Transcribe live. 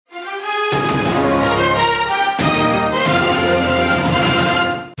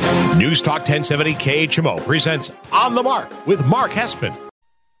News Talk 1070 KHMO presents On the Mark with Mark Hespin.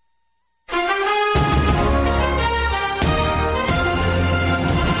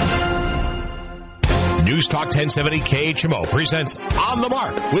 News Talk 1070 KHMO presents On the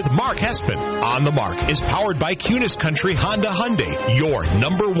Mark with Mark Hespin. On the Mark is powered by Cunis Country Honda Hyundai, your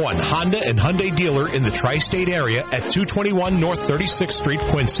number one Honda and Hyundai dealer in the tri-state area at 221 North 36th Street,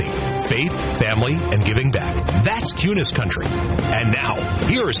 Quincy. Faith, family, and giving back. That's Cunis Country. And now,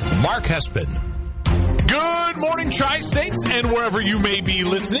 here's Mark Hespin. Good morning, Tri-States, and wherever you may be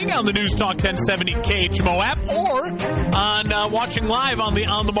listening on the News Talk 1070 KHMO app or on watching live on the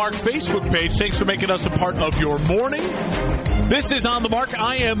On the Mark Facebook page. Thanks for making us a part of your morning. This is On the Mark.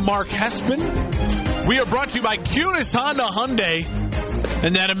 I am Mark Hespin. We are brought to you by Cunis Honda Hyundai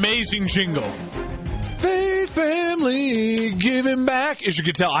and that amazing jingle. Faith, family, giving back. As you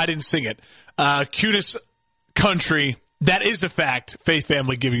can tell, I didn't sing it. Cunis Country. That is a fact. Faith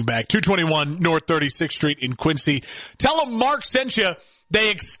Family Giving Back. 221 North 36th Street in Quincy. Tell them Mark sent you. They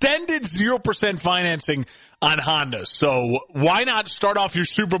extended 0% financing on Honda. So why not start off your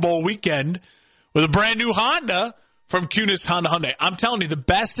Super Bowl weekend with a brand new Honda from Cunis Honda Hyundai? I'm telling you, the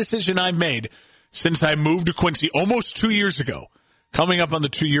best decision I've made since I moved to Quincy almost 2 years ago. Coming up on the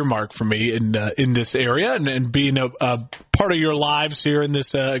 2-year mark for me in this area and being a part of your lives here in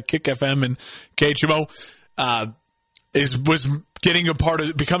this Kick FM and KHMO. Was becoming a part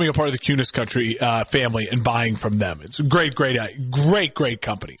of the Cunis Country family and buying from them. It's a great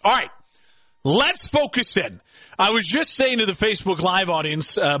company. All right, let's focus in. I was just saying to the Facebook Live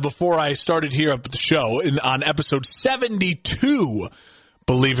audience before I started here up at the show on episode 72,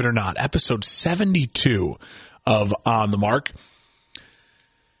 believe it or not, episode 72 of On the Mark,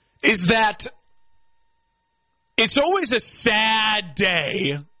 is that it's always a sad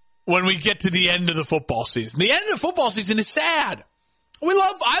day when we get to the end of the football season. The end of the football season is sad.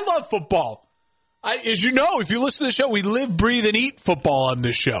 I love football. As you know, if you listen to the show, we live, breathe, and eat football on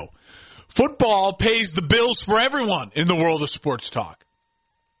this show. Football pays the bills for everyone in the world of sports talk.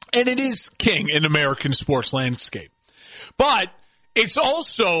 And it is king in American sports landscape. But it's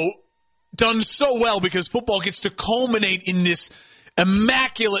also done so well because football gets to culminate in this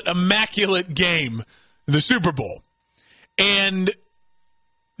immaculate game, the Super Bowl. And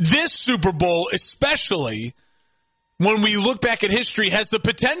this Super Bowl, especially when we look back at history, has the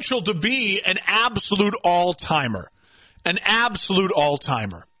potential to be an absolute all-timer. An absolute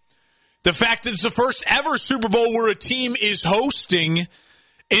all-timer. The fact that it's the first ever Super Bowl where a team is hosting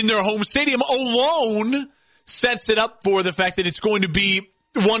in their home stadium alone sets it up for the fact that it's going to be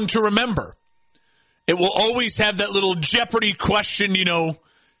one to remember. It will always have that little Jeopardy question, to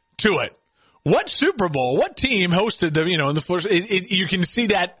it. What Super Bowl, what team hosted them, in the first, you can see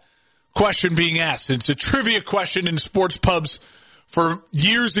that question being asked. It's a trivia question in sports pubs for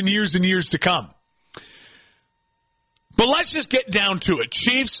years and years and years to come. But let's just get down to it.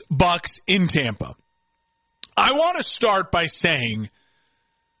 Chiefs, Bucks in Tampa. I want to start by saying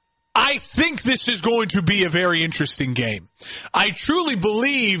I think this is going to be a very interesting game. I truly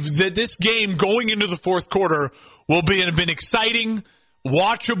believe that this game going into the fourth quarter will be an exciting,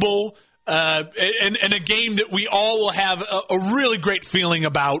 watchable, and a game that we all will have a really great feeling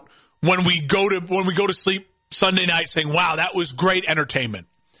about when we go to sleep Sunday night saying, wow, that was great entertainment.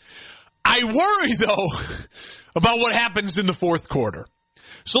 I worry, though, about what happens in the fourth quarter.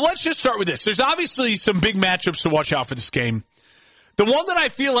 So let's just start with this. There's obviously some big matchups to watch out for this game. The one that I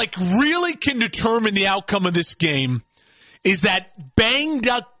feel like really can determine the outcome of this game is that banged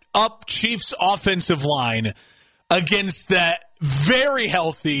up Chiefs offensive line against that very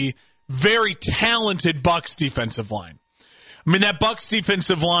healthy, very talented Bucks defensive line. I mean, that Bucks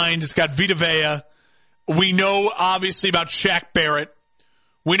defensive line, it's got Vita Vea. We know, obviously, about Shaq Barrett.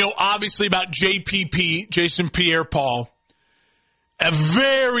 We know, obviously, about JPP, Jason Pierre-Paul. A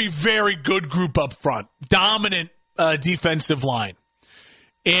very, very good group up front. Dominant defensive line.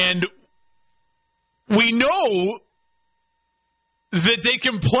 And we know that they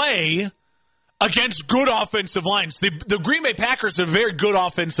can play against good offensive lines. The Green Bay Packers are a very good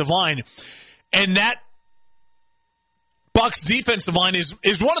offensive line. And that Bucks defensive line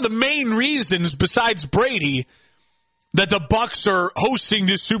is one of the main reasons, besides Brady, that the Bucks are hosting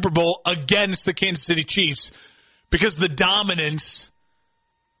this Super Bowl against the Kansas City Chiefs, because the dominance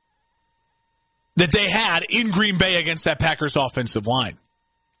that they had in Green Bay against that Packers offensive line.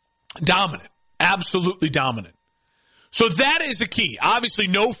 Dominant. Absolutely dominant. So that is a key. Obviously,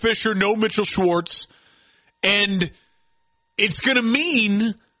 no Fisher, no Mitchell Schwartz. And it's going to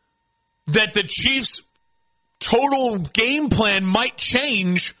mean that the Chiefs' total game plan might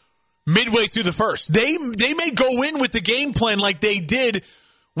change midway through the first. They may go in with the game plan like they did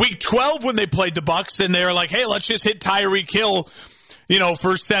Week 12 when they played the Bucs, and they were like, hey, let's just hit Tyreek Hill,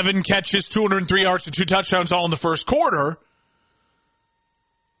 for 7 catches, 203 yards, and 2 touchdowns all in the first quarter.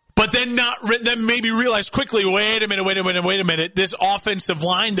 But then maybe realize quickly, wait a minute. This offensive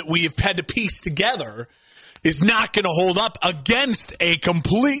line that we have had to piece together is not going to hold up against a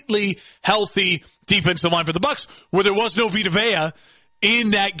completely healthy defensive line for the Bucs, where there was no Vita Vea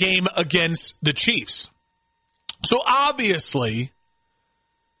in that game against the Chiefs. So obviously,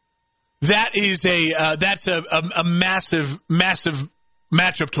 that is that's a massive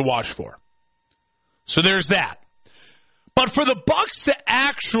matchup to watch for. So there's that. But for the Bucs to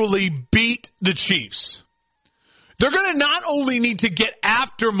actually beat the Chiefs, they're going to not only need to get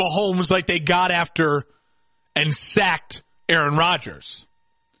after Mahomes like they got after and sacked Aaron Rodgers.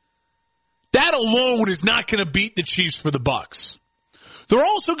 That alone is not going to beat the Chiefs for the Bucs. They're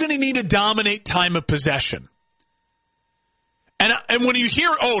also going to need to dominate time of possession. And when you hear,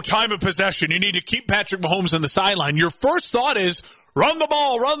 time of possession, you need to keep Patrick Mahomes on the sideline, your first thought is run the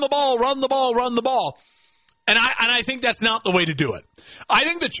ball, run the ball, run the ball, run the ball. And I think that's not the way to do it. I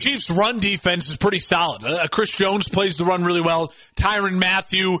think the Chiefs' run defense is pretty solid. Chris Jones plays the run really well. Tyrann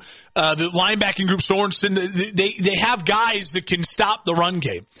Mathieu, the linebacking group, Sorensen, they have guys that can stop the run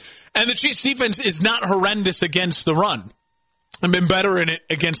game. And the Chiefs' defense is not horrendous against the run. I've been better in it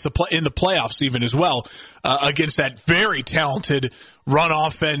in the playoffs even as well, against that very talented run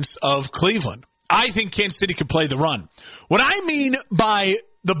offense of Cleveland. I think Kansas City could play the run. What I mean by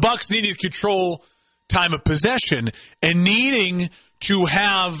the Bucs needing to control time of possession and needing to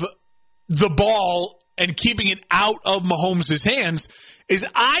have the ball and keeping it out of Mahomes' hands is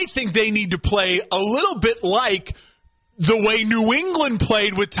I think they need to play a little bit like the way New England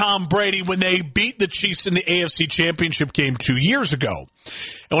played with Tom Brady when they beat the Chiefs in the AFC Championship game 2 years ago.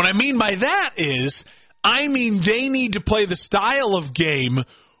 And what I mean by that is, I mean they need to play the style of game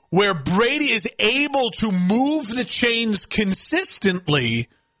where Brady is able to move the chains consistently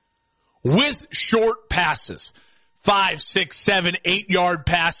with short passes, 5, 6, 7, 8-yard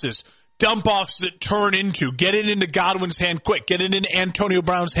passes, dump offs that turn into, get it into Godwin's hand quick, get it into Antonio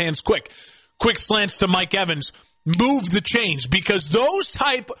Brown's hands quick slants to Mike Evans, move the chains, because those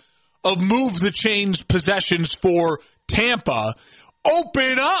type of move the chains possessions for Tampa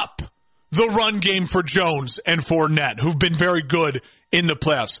open up the run game for Jones and Fournette, who've been very good in the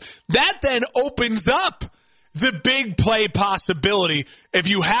playoffs. That then opens up the big play possibility if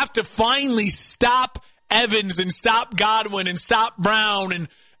you have to finally stop Evans and stop Godwin and stop Brown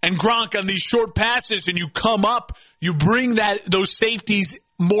and Gronk on these short passes, and you come up, you bring those safeties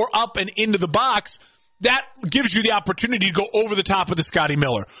more up and into the box. That gives you the opportunity to go over the top of the Scotty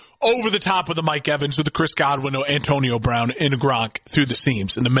Miller, over the top of the Mike Evans or the Chris Godwin or Antonio Brown and Gronk through the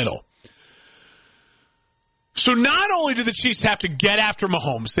seams in the middle. So not only do the Chiefs have to get after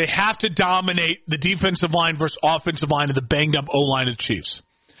Mahomes, they have to dominate the defensive line versus offensive line of the banged-up O-line of the Chiefs.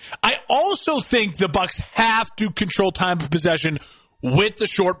 I also think the Bucs have to control time of possession with the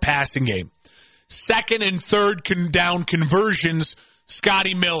short passing game. Second and third down conversions,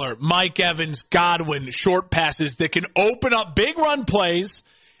 Scotty Miller, Mike Evans, Godwin, short passes that can open up big run plays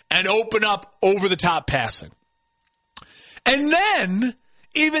and open up over-the-top passing. And then,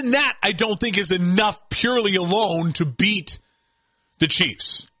 even that I don't think is enough purely alone to beat the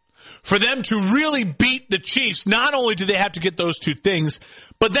Chiefs. For them to really beat the Chiefs, not only do they have to get those two things,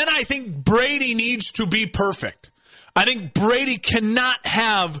 but then I think Brady needs to be perfect. I think Brady cannot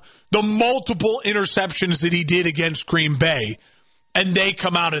have the multiple interceptions that he did against Green Bay, and they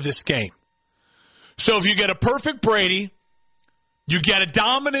come out of this game. So if you get a perfect Brady, you get a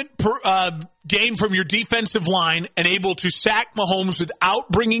dominant game from your defensive line and able to sack Mahomes without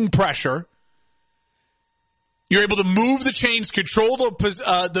bringing pressure. You're able to move the chains, control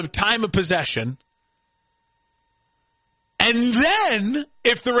the time of possession. And then,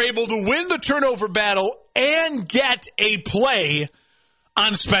 if they're able to win the turnover battle and get a play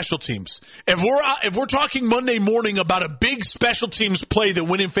on special teams. If we're talking Monday morning about a big special teams play that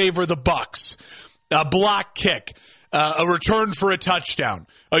went in favor of the Bucs, a block kick, a return for a touchdown,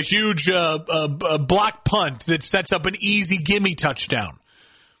 a huge block punt that sets up an easy gimme touchdown,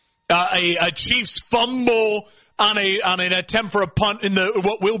 a Chiefs fumble on an attempt for a punt in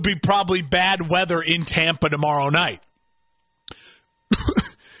what will be probably bad weather in Tampa tomorrow night.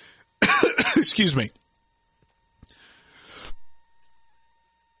 Excuse me.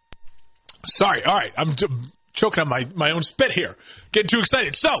 Sorry. All right. I'm choking on my own spit here. Getting too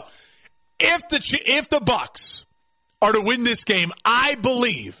excited. So, if the Bucs are to win this game, I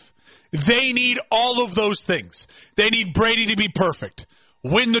believe they need all of those things. They need Brady to be perfect.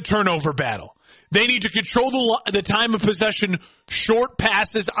 win the turnover battle. They need to control the time of possession, short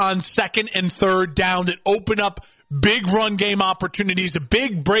passes on second and third down that open up big run game opportunities,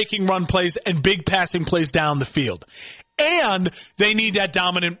 big breaking run plays, and big passing plays down the field. And they need that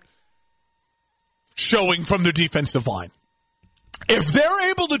dominant showing from their defensive line. If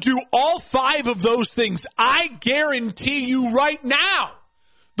they're able to do all 5 of those things, I guarantee you right now,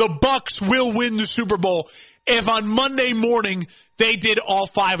 the Bucs will win the Super Bowl if on Monday morning they did all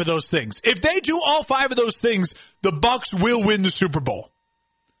 5 of those things. If they do all 5 of those things, the Bucs will win the Super Bowl.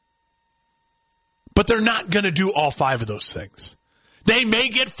 But they're not going to do all 5 of those things. They may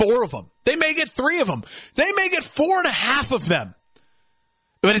get 4 of them. They may get 3 of them. They may get 4.5 of them.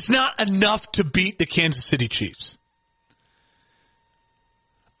 But it's not enough to beat the Kansas City Chiefs.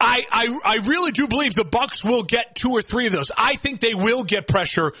 I really do believe the Bucs will get 2 or 3 of those. I think they will get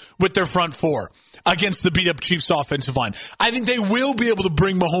pressure with their front 4 against the beat-up Chiefs offensive line. I think they will be able to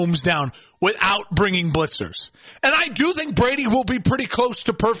bring Mahomes down without bringing blitzers. And I do think Brady will be pretty close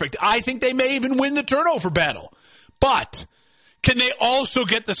to perfect. I think they may even win the turnover battle. But can they also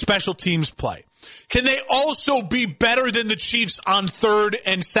get the special teams play? Can they also be better than the Chiefs on third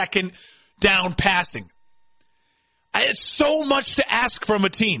and second down passing? It's so much to ask from a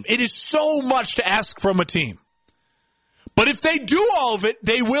team. It is so much to ask from a team. But if they do all of it,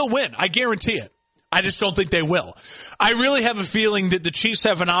 they will win. I guarantee it. I just don't think they will. I really have a feeling that the Chiefs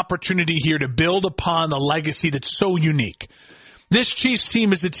have an opportunity here to build upon the legacy that's so unique. This Chiefs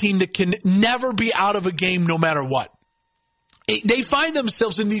team is a team that can never be out of a game no matter what. They find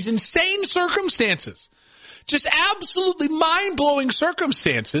themselves in these insane circumstances. Just absolutely mind-blowing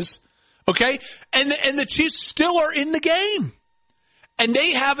circumstances. Okay? And the Chiefs still are in the game. And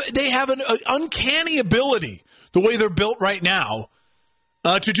they have an uncanny ability, the way they're built right now,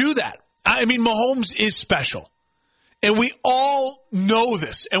 to do that. I mean, Mahomes is special. And we all know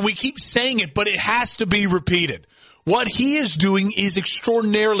this, and we keep saying it, but it has to be repeated. What he is doing is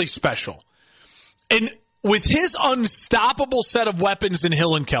extraordinarily special. And with his unstoppable set of weapons in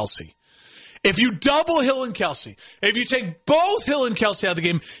Hill and Kelsey, if you double Hill and Kelsey, if you take both Hill and Kelsey out of the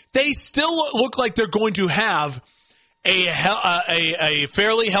game, they still look like they're going to have a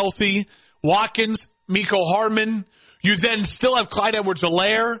fairly healthy Watkins, Mecole Hardman. You then still have Clyde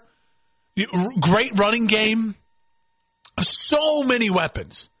Edwards-Helaire. Great running game. So many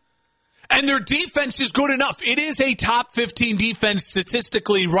weapons. And their defense is good enough. It is a top 15 defense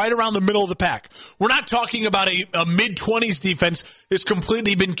statistically right around the middle of the pack. We're not talking about a mid-20s defense that's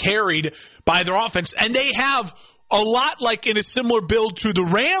completely been carried by their offense. And they have a lot like in a similar build to the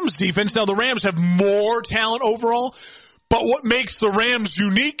Rams defense. Now, the Rams have more talent overall. But what makes the Rams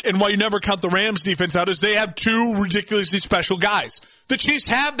unique and why you never count the Rams defense out is they have 2 ridiculously special guys. The Chiefs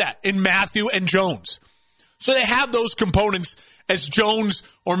have that in Matthew and Jones. So they have those components as Jones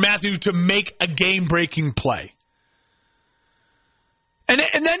or Matthew to make a game-breaking play. And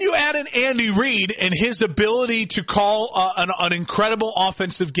then you add in Andy Reid and his ability to call an incredible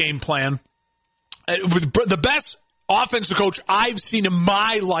offensive game plan. The best offensive coach I've seen in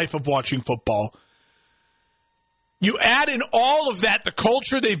my life of watching football. You add in all of that, the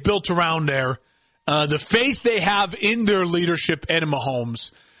culture they've built around there, the faith they have in their leadership and in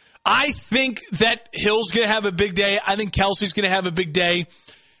Mahomes. I think that Hill's going to have a big day. I think Kelsey's going to have a big day.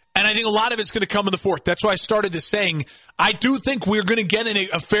 And I think a lot of it's going to come in the fourth. That's why I started this saying, I do think we're going to get in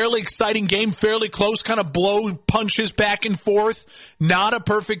a fairly exciting game, fairly close, kind of blow punches back and forth. Not a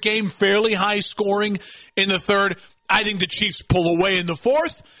perfect game, fairly high scoring in the third. I think the Chiefs pull away in the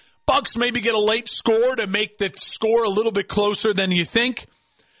fourth. Bucs maybe get a late score to make the score a little bit closer than you think.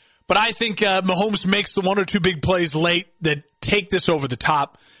 But I think Mahomes makes the 1 or 2 big plays late that take this over the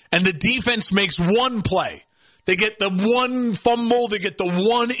top. And the defense makes one play. They get the one fumble. They get the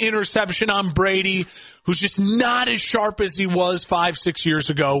one interception on Brady, who's just not as sharp as he was 5-6 years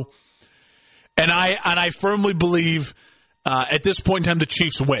ago. And I firmly believe at this point in time the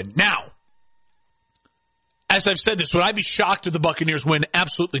Chiefs win. Now, as I've said this, would I be shocked if the Buccaneers win?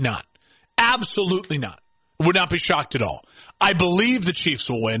 Absolutely not. Absolutely not. Would not be shocked at all. I believe the Chiefs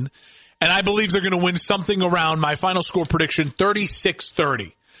will win, and I believe they're going to win something around my final score prediction,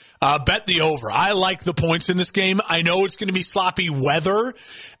 36-30. Bet the over. I like the points in this game. I know it's going to be sloppy weather,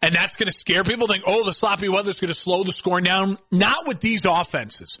 and that's going to scare people. Think, oh, the sloppy weather is going to slow the scoring down. Not with these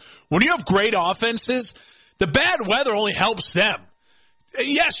offenses. When you have great offenses, the bad weather only helps them.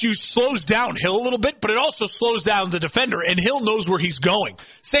 Yes, you slows down Hill a little bit, but it also slows down the defender, and Hill knows where he's going.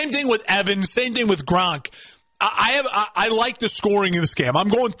 Same thing with Evans. Same thing with Gronk. I like the scoring in this game. I'm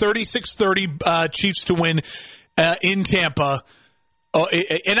going 36-30 Chiefs to win in Tampa.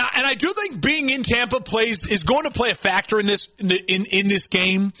 And I do think being in Tampa is going to play a factor in this in this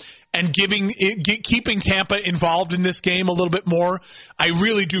game and keeping Tampa involved in this game a little bit more. I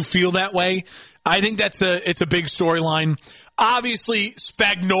really do feel that way. I think it's a big storyline. Obviously,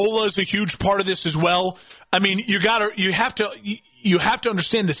 Spagnuolo is a huge part of this as well. I mean, you have to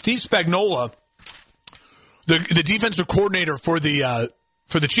understand that Steve Spagnuolo, the defensive coordinator for the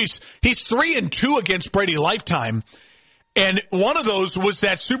Chiefs, he's 3-2 against Brady lifetime. And one of those was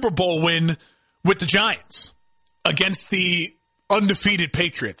that Super Bowl win with the Giants against the undefeated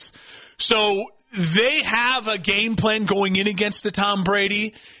Patriots. So they have a game plan going in against the Tom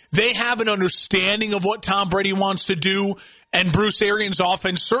Brady. They have an understanding of what Tom Brady wants to do. And Bruce Arians'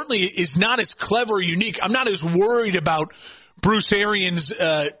 offense certainly is not as clever or unique. I'm not as worried about Bruce Arians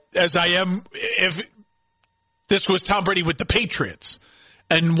as I am if this was Tom Brady with the Patriots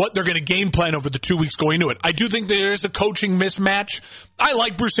and what they're going to game plan over the 2 weeks going into it. I do think there is a coaching mismatch. I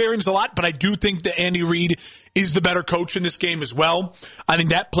like Bruce Arians a lot, but I do think that Andy Reid is the better coach in this game as well. I think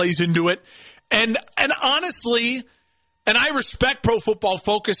that plays into it. And honestly, and I respect Pro Football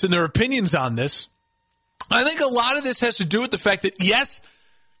Focus and their opinions on this, I think a lot of this has to do with the fact that, yes,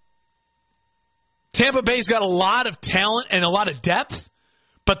 Tampa Bay's got a lot of talent and a lot of depth,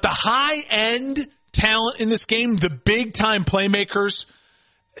 but the high-end talent in this game, the big-time playmakers,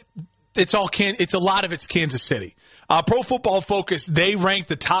 it's a lot of it's Kansas City. Pro Football Focus, they rank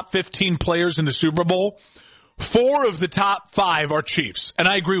the top 15 players in the Super Bowl. 4 of the top 5 are Chiefs, and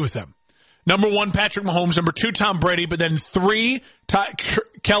I agree with them. Number 1, Patrick Mahomes. Number 2, Tom Brady. But then 3,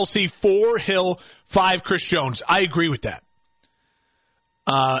 Kelsey. 4, Hill. 5, Chris Jones. I agree with that.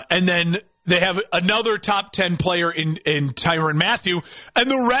 And then they have another top 10 player in Tyrann Mathieu.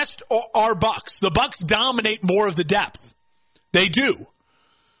 And the rest are Bucks. The Bucks dominate more of the depth. They do.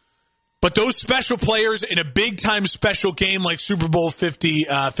 But those special players in a big-time special game like Super Bowl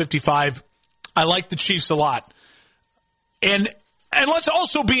 55, I like the Chiefs a lot. And let's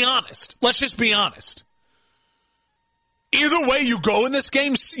also be honest. Let's just be honest. Either way you go in this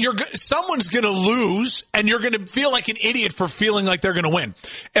game, someone's going to lose, and you're going to feel like an idiot for feeling like they're going to win.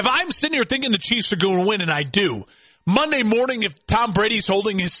 If I'm sitting here thinking the Chiefs are going to win, and I do, Monday morning, if Tom Brady's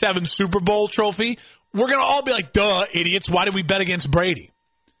holding his 7th Super Bowl trophy, we're going to all be like, duh, idiots, why did we bet against Brady?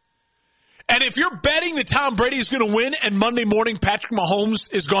 And if you're betting that Tom Brady is going to win and Monday morning Patrick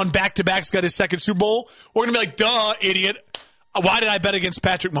Mahomes is gone back-to-back, he's got his 2nd Super Bowl, we're going to be like, duh, idiot. Why did I bet against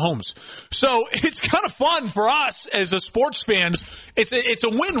Patrick Mahomes? So it's kind of fun for us as a sports fans. It's a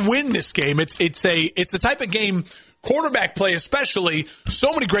win-win, this game. It's the type of game, quarterback play especially,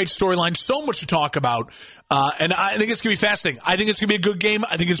 so many great storylines, so much to talk about. And I think it's going to be fascinating. I think it's going to be a good game.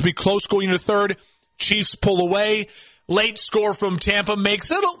 I think it's going to be close going into third. Chiefs pull away. Late score from Tampa makes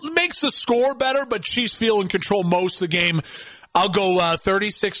the score better, but Chiefs feel in control most of the game. I'll go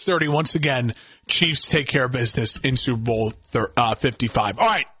 36-30. Once again, Chiefs take care of business in Super Bowl 55. All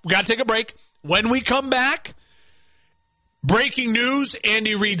right, we got to take a break. When we come back, breaking news,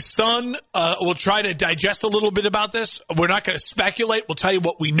 Andy Reid's son. We'll try to digest a little bit about this. We're not going to speculate. We'll tell you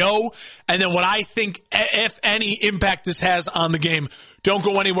what we know, and then what I think, if any, impact this has on the game. Don't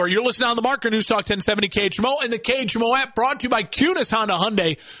go anywhere. You're listening on the Marker News Talk 1070 KHMO and the KHMO app, brought to you by Cunis Honda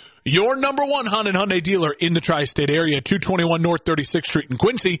Hyundai, your number 1 Honda and Hyundai dealer in the tri-state area, 221 North 36th Street in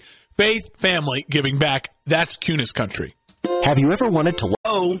Quincy. Faith, family, giving back. That's Cunis country. Have you ever wanted to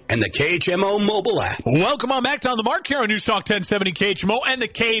and the KHMO mobile app? Welcome on back to On the Mark here on News Talk 1070 KHMO and the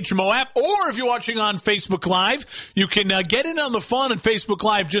KHMO app. Or if you're watching on Facebook Live, you can get in on the fun on Facebook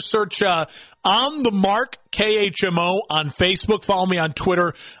Live. Just search On the Mark KHMO on Facebook. Follow me on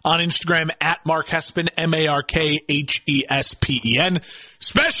Twitter, on Instagram at Mark Hespen, MarkHespen.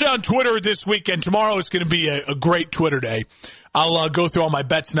 Especially on Twitter this weekend. Tomorrow is going to be a great Twitter day. I'll go through all my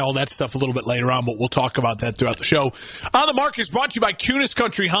bets and all that stuff a little bit later on, but we'll talk about that throughout the show. On the Mark is brought to you by Cunis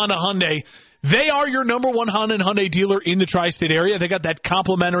Country Honda Hyundai. They are your number 1 Honda and Hyundai dealer in the tri-state area. They got that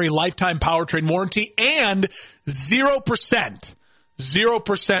complimentary lifetime powertrain warranty and 0%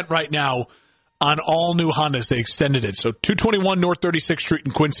 right now on all new Hondas. They extended it. So 221 North 36th Street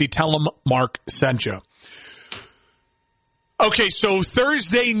in Quincy. Tell them Mark sent you. Okay, so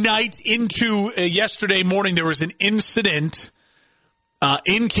Thursday night into yesterday morning, there was an incident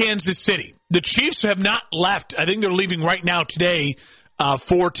in Kansas City. The Chiefs have not left. I think they're leaving right now today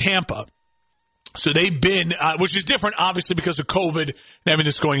for Tampa. So they've been, which is different, obviously, because of COVID and everything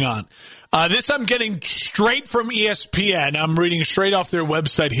that's going on. This I'm getting straight from ESPN. I'm reading straight off their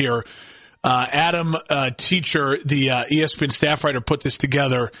website here. Adam Teacher, the ESPN staff writer, put this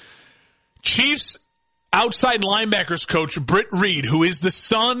together. Chiefs outside linebackers coach Britt Reed, who is the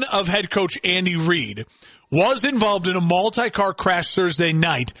son of head coach Andy Reid, was involved in a multi-car crash Thursday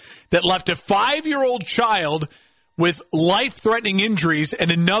night that left a 5-year-old child with life-threatening injuries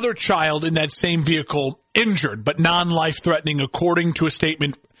and another child in that same vehicle injured, but non-life-threatening, according to a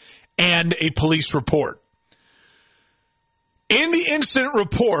statement and a police report. In the incident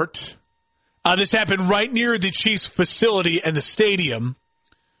report, this happened right near the Chiefs facility and the stadium.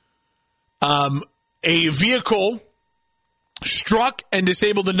 A vehicle struck and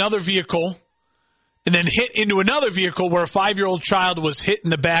disabled another vehicle and then hit into another vehicle where a 5-year-old child was hit in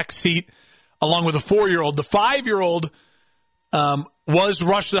the back seat along with a 4-year-old. The 5-year-old was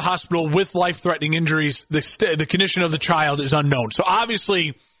rushed to the hospital with life-threatening injuries. The condition of the child is unknown. So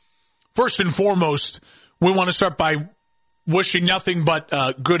obviously, first and foremost, we want to start by wishing nothing but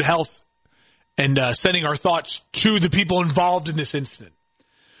good health and sending our thoughts to the people involved in this incident.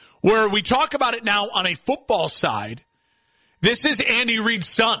 Where we talk about it now on a football side, this is Andy Reid's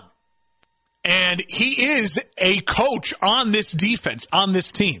son. And he is a coach on this defense, on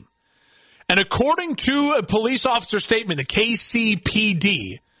this team. And according to a police officer statement, the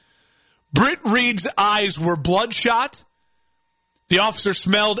KCPD, Britt Reid's eyes were bloodshot. The officer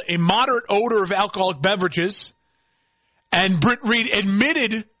smelled a moderate odor of alcoholic beverages. And Britt Reid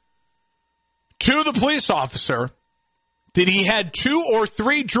admitted to the police officer that he had 2 or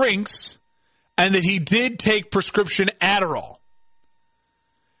 3 drinks and that he did take prescription Adderall.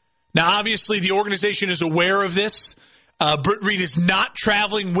 Now, obviously, the organization is aware of this. Britt Reid is not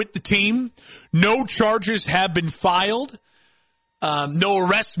traveling with the team. No charges have been filed. No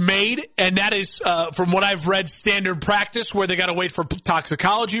arrests made. And that is, from what I've read, standard practice where they got to wait for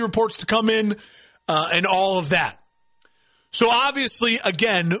toxicology reports to come in and all of that. So, obviously,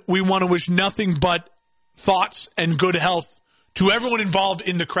 again, we want to wish nothing but thoughts and good health to everyone involved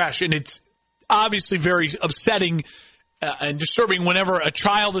in the crash. And it's obviously very upsetting and disturbing whenever a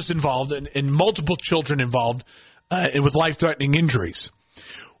child is involved and multiple children involved with life-threatening injuries.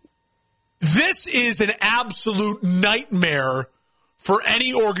 This is an absolute nightmare for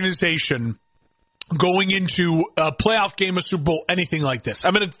any organization going into a playoff game, a Super Bowl, anything like this.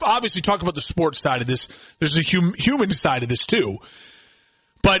 I'm going to obviously talk about the sports side of this. There's a human side of this too.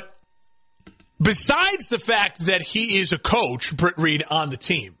 But besides the fact that he is a coach, Britt Reid, on the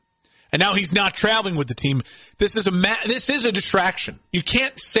team, and now he's not traveling with the team, this is a distraction. You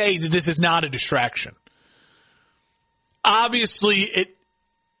can't say that this is not a distraction. Obviously, it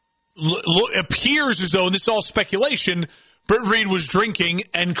appears as though, and this is all speculation, Britt Reid was drinking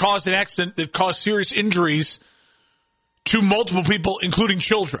and caused an accident that caused serious injuries to multiple people, including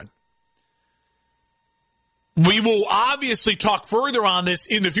children. We will obviously talk further on this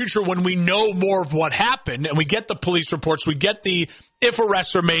in the future when we know more of what happened and we get the police reports, we get the if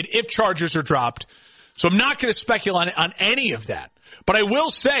arrests are made, if charges are dropped. So I'm not going to speculate on any of that. But I will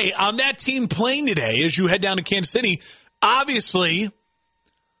say on that team playing today, as you head down to Kansas City, obviously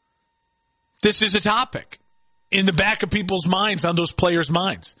this is a topic in the back of people's minds, on those players'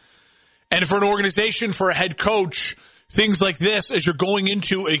 minds. And for an organization, for a head coach, things like this, as you're going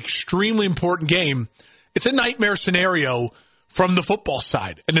into an extremely important game, it's a nightmare scenario from the football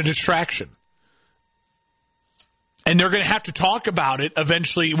side and a distraction. And they're going to have to talk about it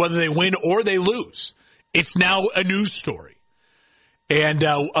eventually, whether they win or they lose. It's now a news story. And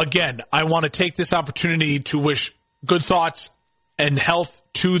again, I want to take this opportunity to wish good thoughts and health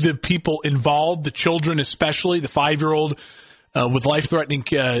to the people involved, the children especially, the 5-year-old with life-threatening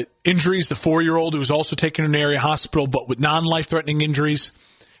injuries, the 4-year-old who was also taken to an area hospital but with non-life-threatening injuries.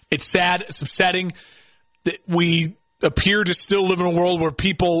 It's sad. It's upsetting that we appear to still live in a world where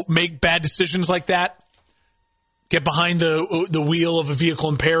people make bad decisions like that, get behind the wheel of a vehicle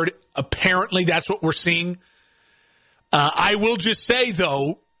impaired. Apparently, that's what we're seeing. I will just say,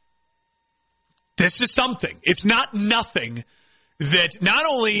 though, this is something. It's not nothing that not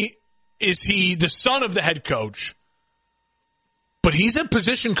only is he the son of the head coach, but he's a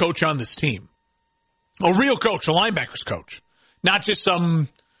position coach on this team. A real coach, a linebackers coach. Not just some,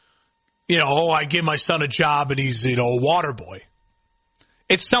 I give my son a job and he's, a water boy.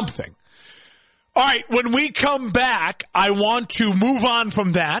 It's something. All right, when we come back, I want to move on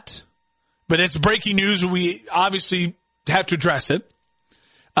from that, but it's breaking news and we obviously have to address it.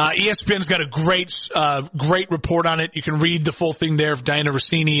 ESPN's got a great report on it. You can read the full thing there of Diana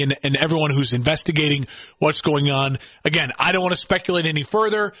Rossini and everyone who's investigating what's going on. Again, I don't want to speculate any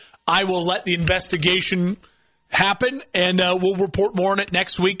further. I will let the investigation happen, and we'll report more on it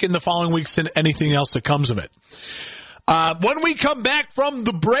next week and the following weeks and anything else that comes of it. When we come back from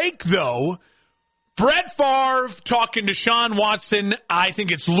the break, though, Brett Favre talking to Deshaun Watson, I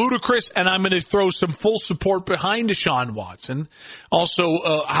think it's ludicrous, and I'm going to throw some full support behind Deshaun Watson. Also,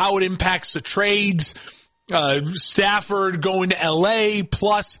 how it impacts the trades Stafford going to L.A.,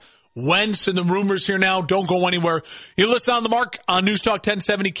 plus Wentz and the rumors here now. Don't go anywhere. You listen on The Mark on News Talk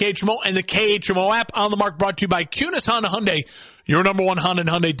 1070 KHMO and the KHMO app. On The Mark brought to you by Kunis Honda Hyundai, your number one Honda and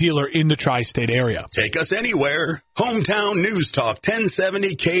Hyundai dealer in the tri-state area. Take us anywhere. Hometown News Talk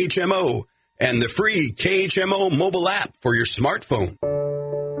 1070 KHMO and the free KHMO mobile app for your smartphone.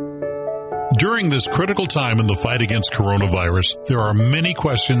 During this critical time in the fight against coronavirus, there are many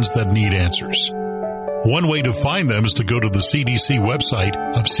questions that need answers. One way to find them is to go to the CDC website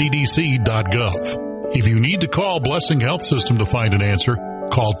of cdc.gov. If you need to call Blessing Health System to find an answer,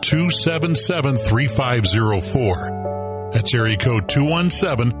 call 277-3504. That's area code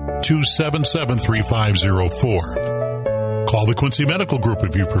 217-277-3504. Call the Quincy Medical Group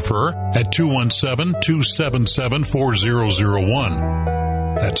if you prefer at 217-277-4001.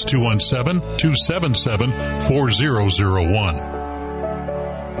 That's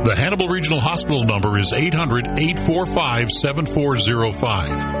 217-277-4001. The Hannibal Regional Hospital number is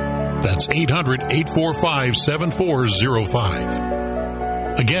 800-845-7405. That's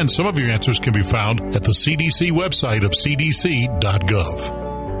 800-845-7405. Again, some of your answers can be found at the CDC website of cdc.gov.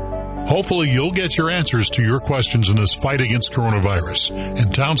 Hopefully you'll get your answers to your questions in this fight against coronavirus,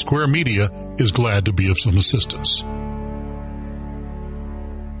 and Town Square Media is glad to be of some assistance.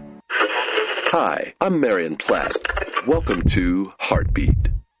 Hi, I'm Marion Platt. Welcome to Heartbeat.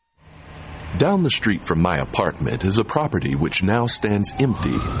 Down the street from my apartment is a property which now stands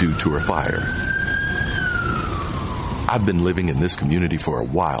empty due to a fire. I've been living in this community for a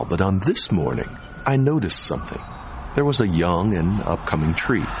while, but on this morning, I noticed something. There was a young and upcoming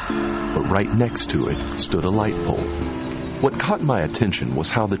tree, but right next to it stood a light pole. What caught my attention was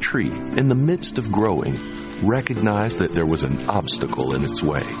how the tree, in the midst of growing, recognized that there was an obstacle in its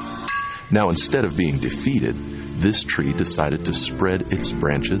way. Now, instead of being defeated, this tree decided to spread its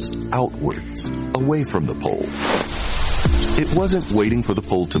branches outwards, away from the pole. It wasn't waiting for the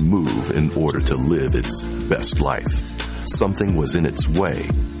pole to move in order to live its best life. Something was in its way,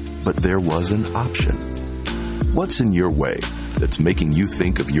 but there was an option. What's in your way that's making you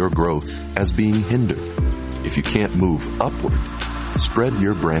think of your growth as being hindered? If you can't move upward, spread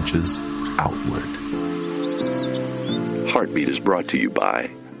your branches outward. Heartbeat is brought to you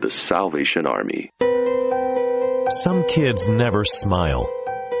by the Salvation Army. Some kids never smile.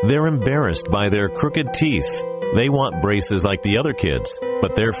 They're embarrassed by their crooked teeth. They want braces like the other kids,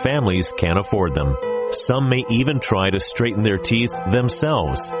 but their families can't afford them. Some may even try to straighten their teeth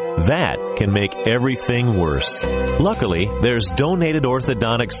themselves. That can make everything worse. Luckily, there's Donated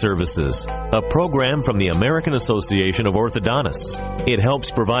Orthodontic Services, a program from the American Association of Orthodontists. It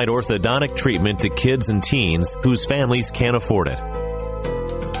helps provide orthodontic treatment to kids and teens whose families can't afford it.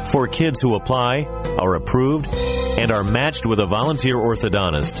 For kids who apply, are approved, and are matched with a volunteer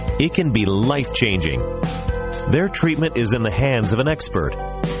orthodontist, it can be life-changing. Their treatment is in the hands of an expert,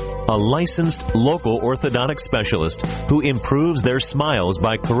 a licensed local orthodontic specialist who improves their smiles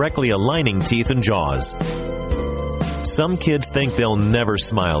by correctly aligning teeth and jaws. Some kids think they'll never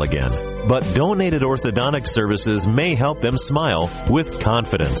smile again, but Donated Orthodontic Services may help them smile with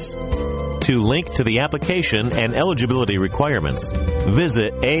confidence. To link to the application and eligibility requirements,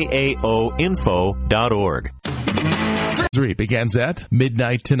 visit aaoinfo.org. Advisory begins at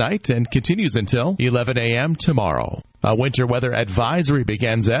midnight tonight and continues until 11 a.m. tomorrow. A winter weather advisory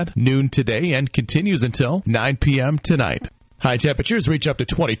begins at noon today and continues until 9 p.m. tonight. High temperatures reach up to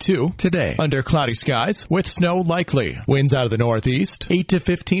 22 today under cloudy skies with snow likely. Winds out of the northeast, 8 to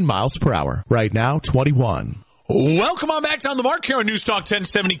 15 miles per hour. Right now, 21. Welcome on back to On the Mark here on News Talk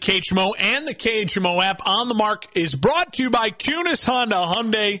 1070 KHMO and the KHMO app. On the Mark is brought to you by Kunis Honda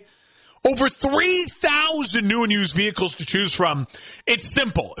Hyundai. Over 3,000 new and used vehicles to choose from. It's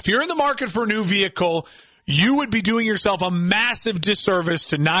simple. If you're in the market for a new vehicle, you would be doing yourself a massive disservice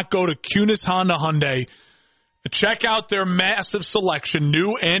to not go to Kunis Honda Hyundai. Check out their massive selection,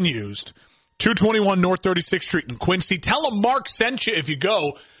 new and used. 221 North 36th Street in Quincy. Tell them Mark sent you if you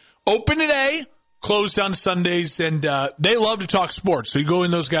go. Open today. Closed on Sundays, and they love to talk sports. So you go in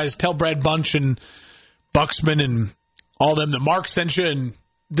those guys, tell Brad Bunch and Buxman and all them that Mark sent you. And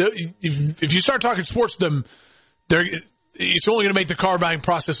if you start talking sports to them, it's only going to make the car buying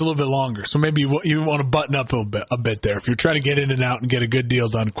process a little bit longer. So maybe you want to button up a bit there if you're trying to get in and out and get a good deal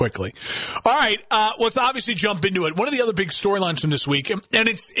done quickly. All right, let's obviously jump into it. One of the other big storylines from this week, and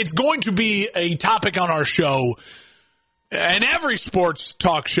it's going to be a topic on our show and every sports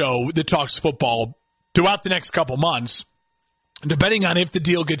talk show that talks football throughout the next couple months, depending on if the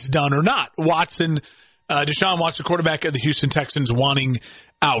deal gets done or not. Deshaun Watson, quarterback of the Houston Texans, wanting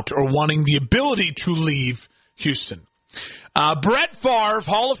out or wanting the ability to leave Houston. Brett Favre,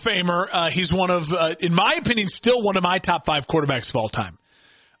 Hall of Famer. He's one of, in my opinion, still one of my top 5 quarterbacks of all time.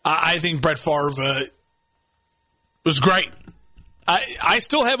 I think Brett Favre was great. I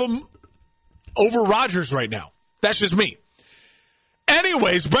still have him over Rodgers right now. That's just me.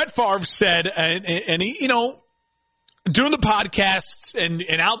 Anyways, Brett Favre said, and he, doing the podcasts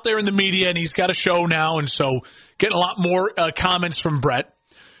and out there in the media, and he's got a show now, and so getting a lot more comments from Brett,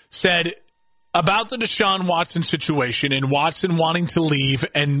 said about the Deshaun Watson situation and Watson wanting to leave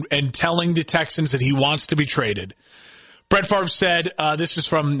and telling the Texans that he wants to be traded. Brett Favre said, this is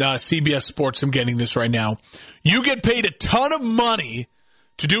from CBS Sports, I'm getting this right now, you get paid a ton of money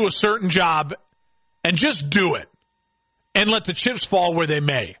to do a certain job and just do it and let the chips fall where they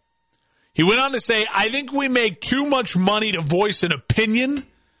may. He went on to say, I think we make too much money to voice an opinion,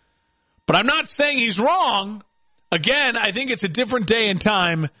 but I'm not saying he's wrong. Again, I think it's a different day and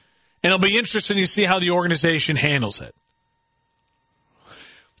time, and it'll be interesting to see how the organization handles it.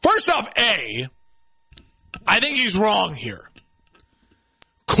 First off, I think he's wrong here.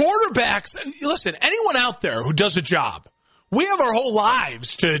 Quarterbacks, listen, anyone out there who does a job, we have our whole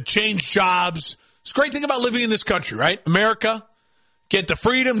lives to change jobs. It's a great thing about living in this country, right? America, get the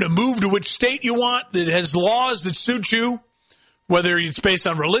freedom to move to which state you want that has laws that suit you, whether it's based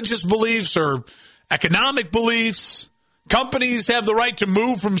on religious beliefs or economic beliefs. Companies have the right to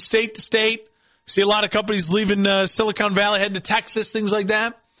move from state to state. See a lot of companies leaving Silicon Valley, heading to Texas, things like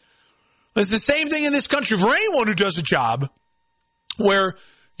that. It's the same thing in this country for anyone who does a job where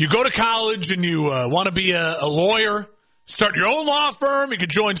you go to college and you want to be a lawyer, start your own law firm. You can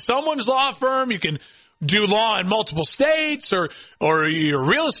join someone's law firm. You can do law in multiple states, or you're a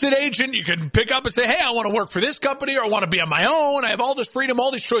real estate agent. You can pick up and say, hey, I want to work for this company, or I want to be on my own. I have all this freedom,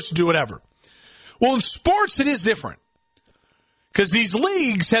 all these choices to do whatever. Well, in sports, it is different because these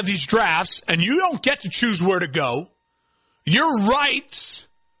leagues have these drafts, and you don't get to choose where to go. Your rights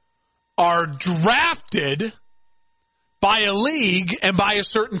are drafted by a league and by a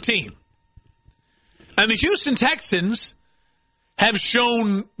certain team. And the Houston Texans have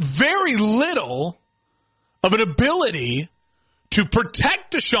shown very little of an ability to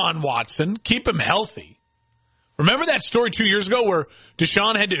protect Deshaun Watson, keep him healthy. Remember that story 2 years ago where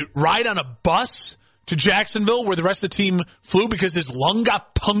Deshaun had to ride on a bus to Jacksonville where the rest of the team flew because his lung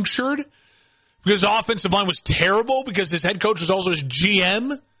got punctured? Because the offensive line was terrible? Because his head coach was also his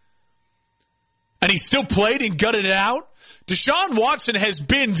GM? And he still played and gutted it out? Deshaun Watson has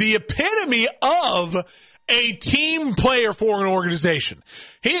been the epitome of a team player for an organization.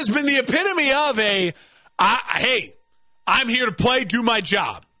 He has been the epitome of hey, I'm here to play, do my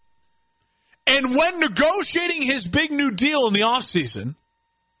job. And when negotiating his big new deal in the offseason,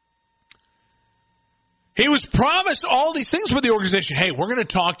 he was promised all these things with the organization. Hey, we're going to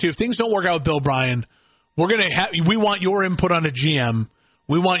talk to you. If things don't work out with Bill Bryan, we want your input on a GM.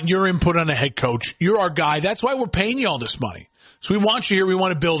 We want your input on a head coach. You're our guy. That's why we're paying you all this money. So we want you here. We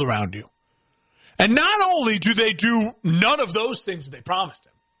want to build around you. And not only do they do none of those things that they promised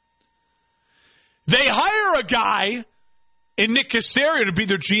him, they hire a guy in Nick Caserio to be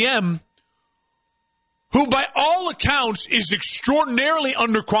their GM who by all accounts is extraordinarily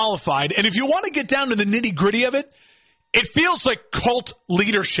underqualified. And if you want to get down to the nitty-gritty of it, it feels like cult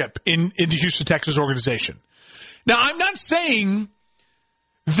leadership in the Houston Texans organization. Now, I'm not saying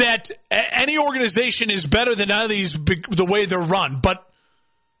that any organization is better than none of these the way they're run, but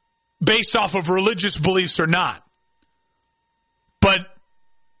based off of religious beliefs or not. But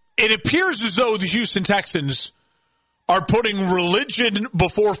it appears as though the Houston Texans are putting religion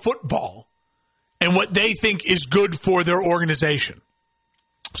before football and what they think is good for their organization.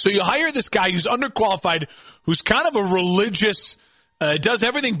 So you hire this guy who's underqualified, who's kind of a religious, does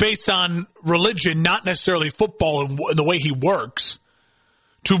everything based on religion, not necessarily football and the way he works,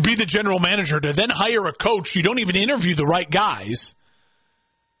 to be the general manager, to then hire a coach. You don't even interview the right guys.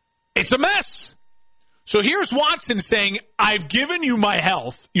 It's a mess. So here's Watson saying, I've given you my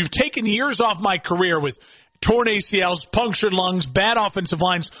health. You've taken years off my career with torn ACLs, punctured lungs, bad offensive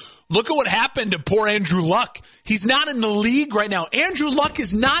lines. Look at what happened to poor Andrew Luck. He's not in the league right now. Andrew Luck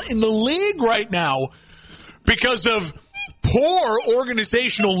is not in the league right now because of poor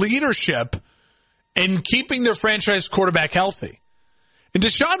organizational leadership and keeping their franchise quarterback healthy. And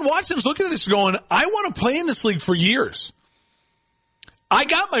Deshaun Watson's looking at this going, I want to play in this league for years. I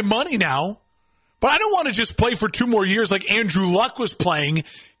got my money now, but I don't want to just play for 2 more years like Andrew Luck was playing,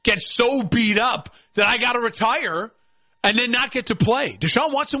 get so beat up that I got to retire and then not get to play.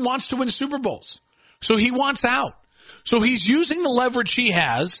 Deshaun Watson wants to win Super Bowls, so he wants out. So he's using the leverage he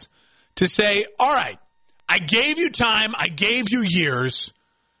has to say, all right, I gave you time, I gave you years.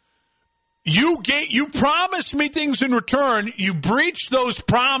 You promised me things in return. You breached those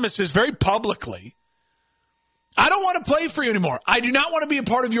promises very publicly. I don't want to play for you anymore. I do not want to be a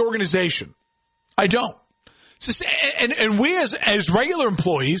part of your organization. I don't. And we as regular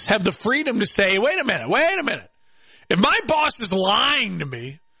employees have the freedom to say, wait a minute. If my boss is lying to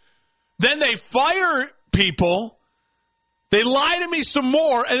me, then they fire people, they lie to me some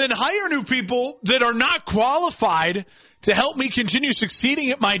more, and then hire new people that are not qualified to help me continue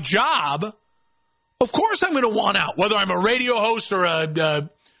succeeding at my job. Of course I'm going to want out, whether I'm a radio host or a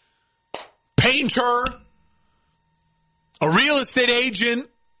painter, a real estate agent,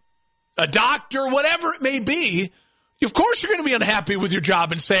 a doctor, whatever it may be. Of course you're going to be unhappy with your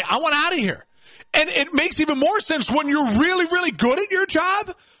job and say, I want out of here. And it makes even more sense when you're really, really good at your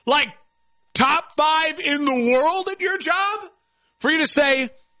job, like top 5 in the world at your job, for you to say,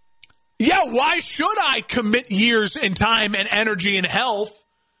 yeah, why should I commit years and time and energy and health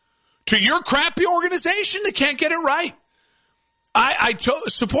to your crappy organization that can't get it right? I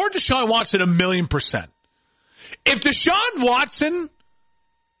support Deshaun Watson 1,000,000%. If Deshaun Watson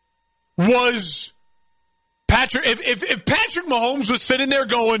was Patrick, if Patrick Mahomes was sitting there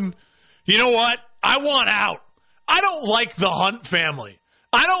going, you know what, I want out. I don't like the Hunt family.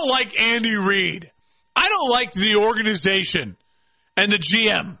 I don't like Andy Reid. I don't like the organization and the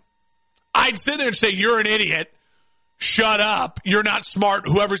GM. I'd sit there and say, you're an idiot. Shut up. You're not smart.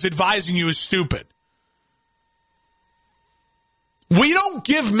 Whoever's advising you is stupid. We don't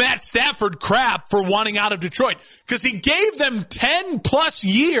give Matt Stafford crap for wanting out of Detroit because he gave them 10 plus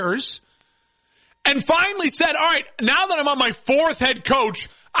years and finally said, all right, now that I'm on my 4th head coach,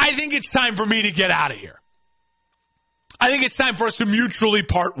 I think it's time for me to get out of here. I think it's time for us to mutually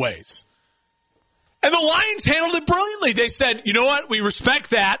part ways. And the Lions handled it brilliantly. They said, you know what? We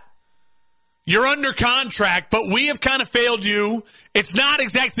respect that. You're under contract, but we have kind of failed you. It's not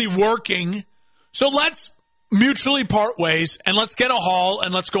exactly working. So let's mutually part ways and let's get a haul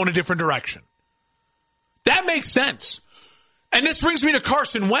and let's go in a different direction. That makes sense. And this brings me to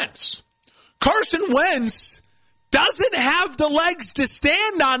Carson Wentz. Carson Wentz doesn't have the legs to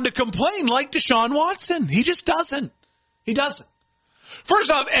stand on to complain like Deshaun Watson. He just doesn't. He doesn't.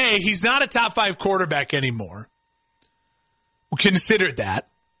 First off, he's not a top 5 quarterback anymore. Consider that.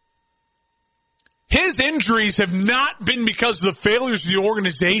 His injuries have not been because of the failures of the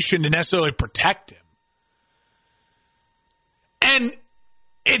organization to necessarily protect him. And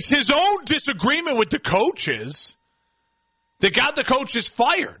it's his own disagreement with the coaches that got the coaches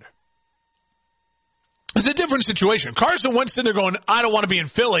fired. It's a different situation. Carson Wentz in there going, I don't want to be in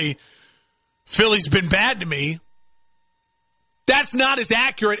Philly. Philly's been bad to me. That's not as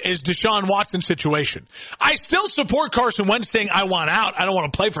accurate as Deshaun Watson's situation. I still support Carson Wentz saying, I want out. I don't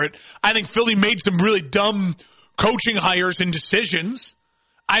want to play for it. I think Philly made some really dumb coaching hires and decisions.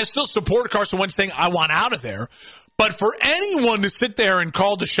 I still support Carson Wentz saying, I want out of there. But for anyone to sit there and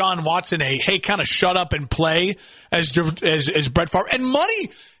call Deshaun Watson hey, kind of shut up and play as Brett Favre. And money,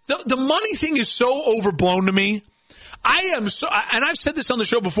 the money thing is so overblown to me. And I've said this on the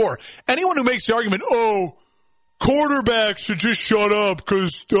show before. Anyone who makes the argument, quarterbacks should just shut up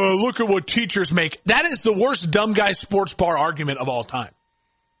because look at what teachers make. That is the worst dumb guy sports bar argument of all time.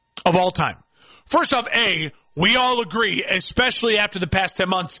 Of all time. First off, we all agree, especially after the past 10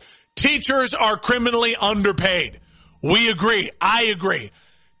 months, teachers are criminally underpaid. We agree. I agree.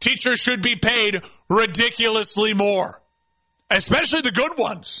 Teachers should be paid ridiculously more, especially the good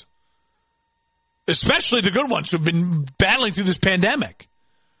ones. Especially the good ones who've been battling through this pandemic.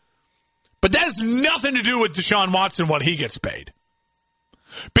 But that has nothing to do with Deshaun Watson, what he gets paid.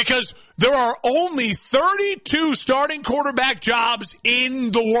 Because there are only 32 starting quarterback jobs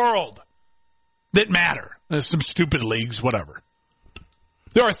in the world that matter. There's some stupid leagues, whatever.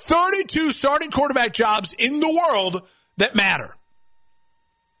 There are 32 starting quarterback jobs in the world that matter.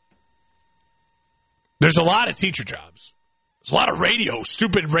 There's a lot of teacher jobs. There's a lot of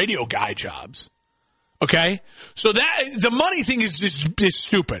stupid radio guy jobs. Okay? So the money thing is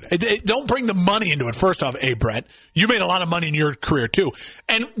stupid. Don't bring the money into it. First off, Brett, you made a lot of money in your career too.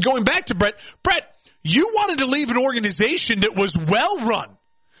 And going back to Brett, you wanted to leave an organization that was well run,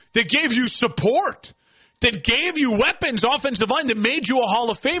 that gave you support, that gave you weapons, offensive line, that made you a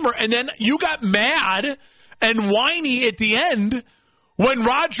Hall of Famer, and then you got mad and whiny at the end when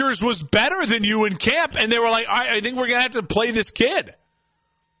Rodgers was better than you in camp, and they were like, I think we're going to have to play this kid.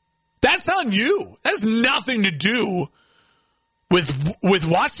 That's on you. That has nothing to do with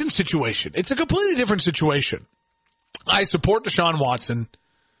Watson's situation. It's a completely different situation. I support Deshaun Watson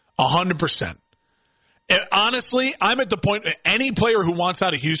 100%. Honestly, I'm at the point that any player who wants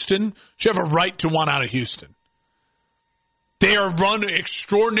out of Houston should have a right to want out of Houston. They are run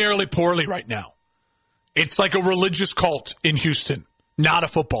extraordinarily poorly right now. It's like a religious cult in Houston, not a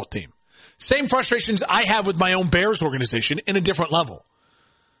football team. Same frustrations I have with my own Bears organization in a different level.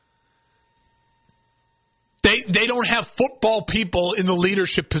 They don't have football people in the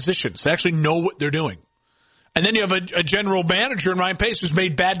leadership positions. They actually know what they're doing. And then you have a general manager in Ryan Pace who's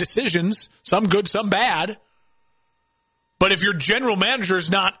made bad decisions, some good, some bad. But if your general manager is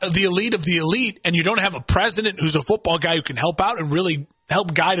not the elite of the elite and you don't have a president who's a football guy who can help out and really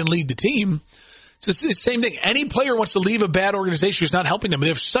help guide and lead the team, it's the same thing. Any player wants to leave a bad organization who's not helping them. They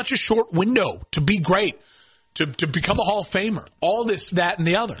have such a short window to be great, to become a Hall of Famer, all this, that, and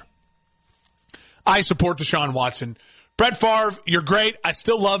the other. I support Deshaun Watson. Brett Favre, you're great. I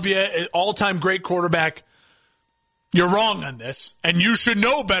still love you. All-time great quarterback. You're wrong on this, and you should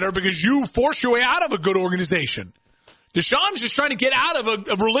know better because you forced your way out of a good organization. Deshaun's just trying to get out of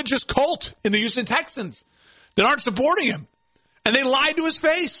a religious cult in the Houston Texans that aren't supporting him, and they lied to his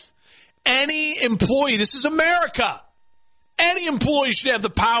face. Any employee, this is America, any employee should have the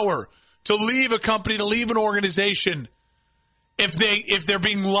power to leave a company, to leave an organization if they're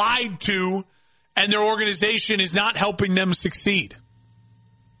being lied to and their organization is not helping them succeed.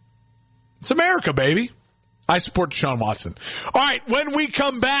 It's America, baby. I support Deshaun Watson. All right, when we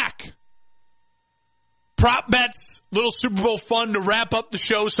come back, prop bets, little Super Bowl fun to wrap up the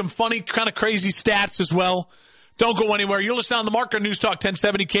show, some funny, kind of crazy stats as well. Don't go anywhere. You're listening on the Mark on News Talk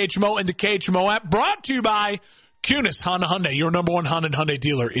 1070 KHMO and the KHMO app, brought to you by Kunis Honda Hyundai, your number one Honda and Hyundai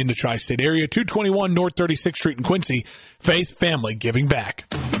dealer in the tri-state area, 221 North 36th Street in Quincy. Faith, family, giving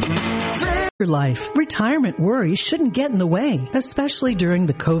back. Life. Retirement worries shouldn't get in the way, especially during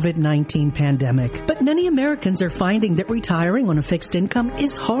the COVID-19 pandemic. But many Americans are finding that retiring on a fixed income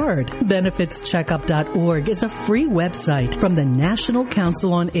is hard. BenefitsCheckup.org is a free website from the National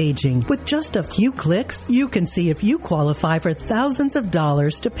Council on Aging. With just a few clicks, you can see if you qualify for thousands of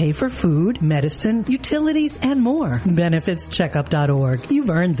dollars to pay for food, medicine, utilities, and more. BenefitsCheckup.org. You've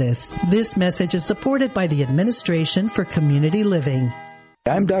earned this. This message is supported by the Administration for Community Living.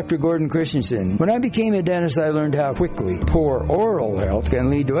 I'm Dr. Gordon Christensen. When I became a dentist, I learned how quickly poor oral health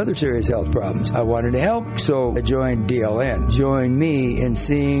can lead to other serious health problems. I wanted to help, so I joined DLN. Join me in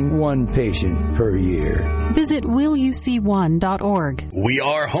seeing one patient per year. Visit willyouseeone.org. We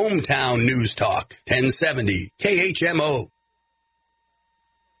are Hometown News Talk, 1070 KHMO.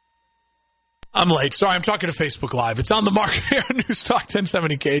 I'm late. Sorry, I'm talking to Facebook Live. It's on the Mark here on News Talk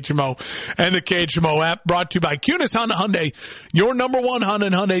 1070 KHMO and the KHMO app, brought to you by Kunis Honda Hyundai, your number one Honda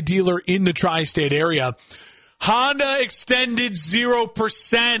and Hyundai dealer in the tri-state area. Honda extended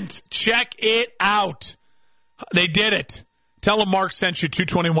 0%. Check it out. They did it. Tell them Mark sent you,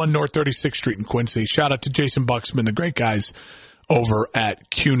 221 North 36th Street in Quincy. Shout out to Jason Buxman, the great guys over at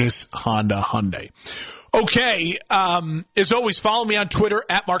Kunis Honda Hyundai. Okay, as always, follow me on Twitter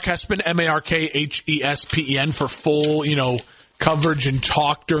at Mark Hespen, MarkHespen, for full, coverage and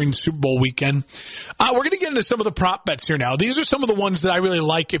talk during the Super Bowl weekend. We're going to get into some of the prop bets here now. These are some of the ones that I really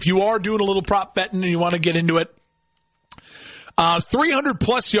like. If you are doing a little prop betting and you want to get into it, 300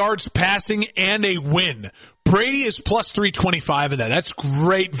 plus yards passing and a win. Brady is plus 325 in that. That's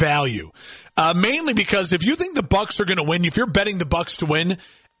great value. Mainly because if you think the Bucs are going to win, if you're betting the Bucs to win,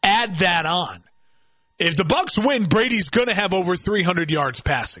 add that on. If the Bucs win, Brady's going to have over 300 yards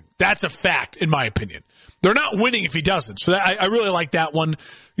passing. That's a fact, in my opinion. They're not winning if he doesn't. So I really like that one.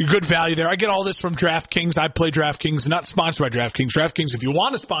 Good value there. I get all this from DraftKings. I play DraftKings. Not sponsored by DraftKings. DraftKings, if you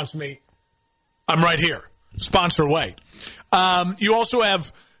want to sponsor me, I'm right here. Sponsor away. You also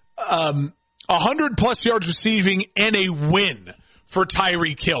have 100 plus yards receiving and a win for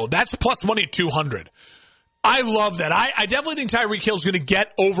Tyreek Hill. That's plus money at 200. I love that. I definitely think Tyreek Hill is going to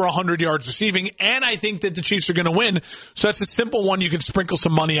get over 100 yards receiving, and I think that the Chiefs are going to win. So that's a simple one you can sprinkle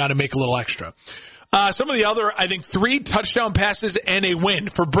some money on and make a little extra. Some of the other, I think, 3 touchdown passes and a win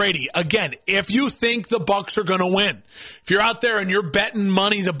for Brady. Again, if you think the Bucs are going to win, if you're out there and you're betting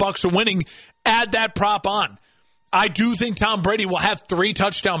money the Bucs are winning, add that prop on. I do think Tom Brady will have 3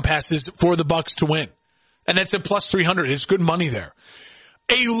 touchdown passes for the Bucs to win, and that's at plus 300. It's good money there.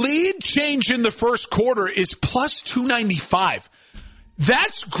 A lead change in the first quarter is plus 295.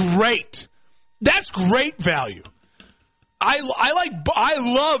 That's great. That's great value. I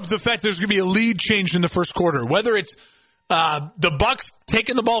love the fact there's going to be a lead change in the first quarter, whether it's the Bucs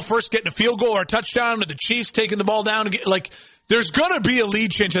taking the ball first, getting a field goal or a touchdown, or the Chiefs taking the ball down. There's going to be a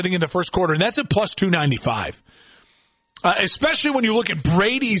lead change, I think, in the first quarter, and that's at plus 295. Especially when you look at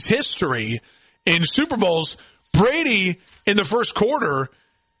Brady's history in Super Bowls. Brady in the first quarter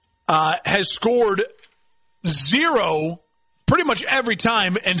has scored 0 pretty much every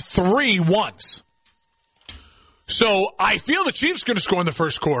time and 3 once. So I feel the Chiefs going to score in the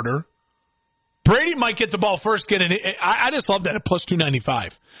first quarter. Brady might get the ball first. I just love that at plus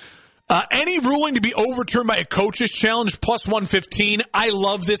 295. Any ruling to be overturned by a coach's challenge, plus 115. I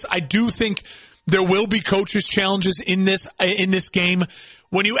love this. I do think there will be coaches' challenges in this game.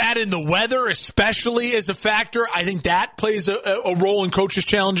 When you add in the weather, especially as a factor, I think that plays a role in coaches'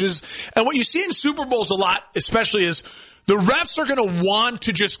 challenges. And what you see in Super Bowls a lot, especially, is the refs are going to want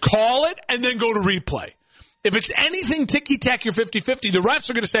to just call it and then go to replay. If it's anything ticky-tack, you're 50-50, the refs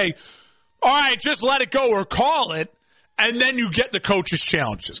are going to say, all right, just let it go or call it, and then you get the coaches'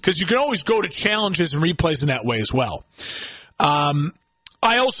 challenges. Because you can always go to challenges and replays in that way as well.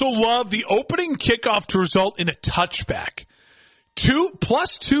 I also love the opening kickoff to result in a touchback.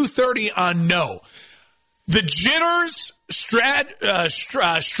 Plus 230 on no. The jitters strategy,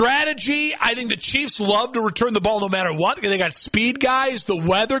 I think the Chiefs love to return the ball no matter what. They got speed guys. The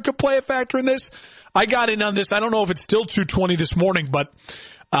weather could play a factor in this. I got in on this. I don't know if it's still 220 this morning, but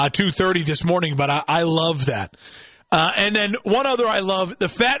 230 this morning, but I love that. And then one other I love, the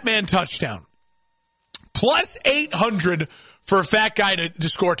Fat Man touchdown. Plus 800 for a fat guy to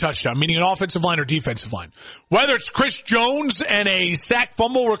score a touchdown, meaning an offensive line or defensive line. Whether it's Chris Jones and a sack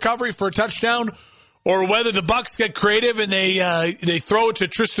fumble recovery for a touchdown, or whether the Bucs get creative and they throw it to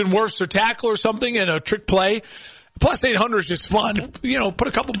Tristan Wirfs or tackle or something in a trick play. Plus 800 is just fun. Put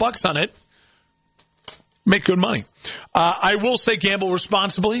a couple bucks on it. Make good money. I will say gamble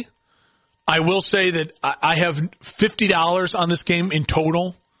responsibly. I will say that I have $50 on this game in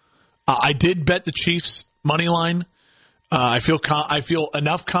total. I did bet the Chiefs money line. I feel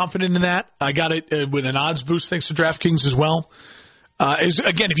enough confident in that. I got it with an odds boost thanks to DraftKings as well.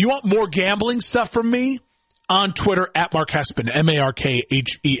 Again, if you want more gambling stuff from me, on Twitter at Mark Hespen,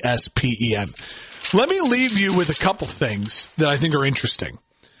 MarkHespen. Let me leave you with a couple things that I think are interesting.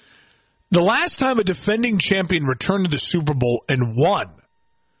 The last time a defending champion returned to the Super Bowl and won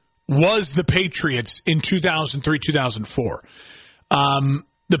was the Patriots in 2003-2004.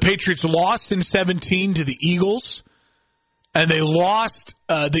 The Patriots lost in 17 to the Eagles, and the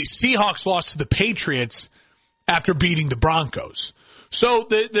Seahawks lost to the Patriots after beating the Broncos. So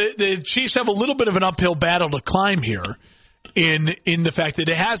the Chiefs have a little bit of an uphill battle to climb here in the fact that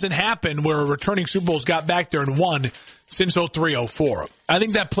it hasn't happened where a returning Super Bowl's got back there and won since 03-04. I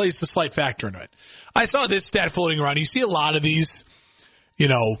think that plays a slight factor in it. I saw this stat floating around. You see a lot of these,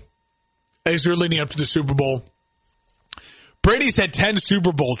 as you're leading up to the Super Bowl. Brady's had 10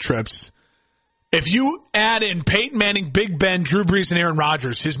 Super Bowl trips. If you add in Peyton Manning, Big Ben, Drew Brees, and Aaron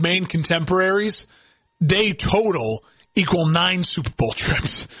Rodgers, his main contemporaries, they total equal 9 Super Bowl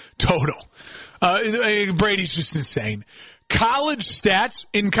trips total. Brady's just insane. College stats,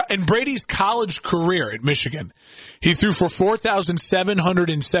 in Brady's college career at Michigan, he threw for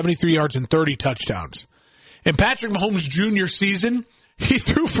 4,773 yards and 30 touchdowns. In Patrick Mahomes' junior season, he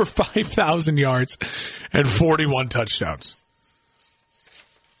threw for 5,000 yards and 41 touchdowns.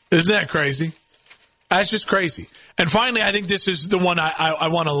 Isn't that crazy? That's just crazy. And finally, I think this is the one I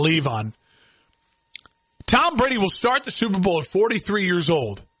want to leave on. Tom Brady will start the Super Bowl at 43 years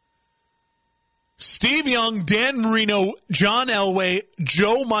old. Steve Young, Dan Marino, John Elway,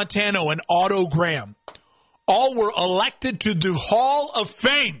 Joe Montana, and Otto Graham all were elected to the Hall of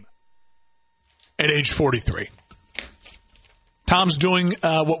Fame at age 43. Tom's doing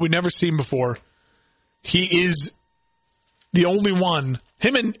what we've never seen before. He is the only one.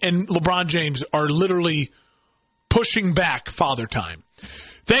 Him and LeBron James are literally pushing back Father Time.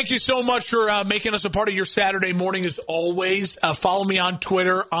 Thank you so much for making us a part of your Saturday morning as always. Follow me on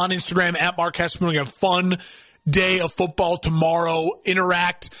Twitter, on Instagram, at Mark Hespen. We're going to have a fun day of football tomorrow.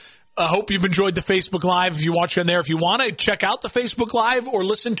 Interact. I hope you've enjoyed the Facebook Live. If you watch on there, if you want to check out the Facebook Live or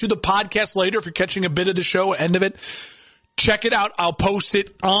listen to the podcast later, if you're catching a bit of the show, end of it, check it out. I'll post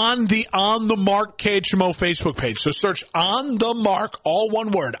it on the On the Mark KHMO Facebook page. So search On the Mark, all one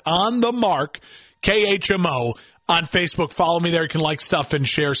word, On the Mark KHMO on Facebook. Follow me there. You can like stuff and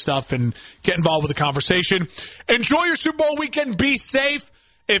share stuff and get involved with the conversation. Enjoy your Super Bowl weekend. Be safe.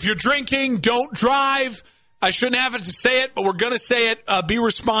 If you're drinking, don't drive. I shouldn't have it to say it, but we're going to say it. Be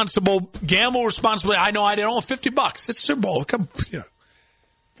responsible. Gamble responsibly. I know I didn't. $50. It's Super Bowl. Come,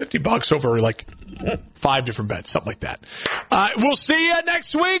 $50 over like 5 different bets, something like that. We'll see you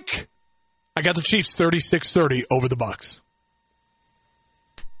next week. I got the Chiefs 36-30 over the Bucs.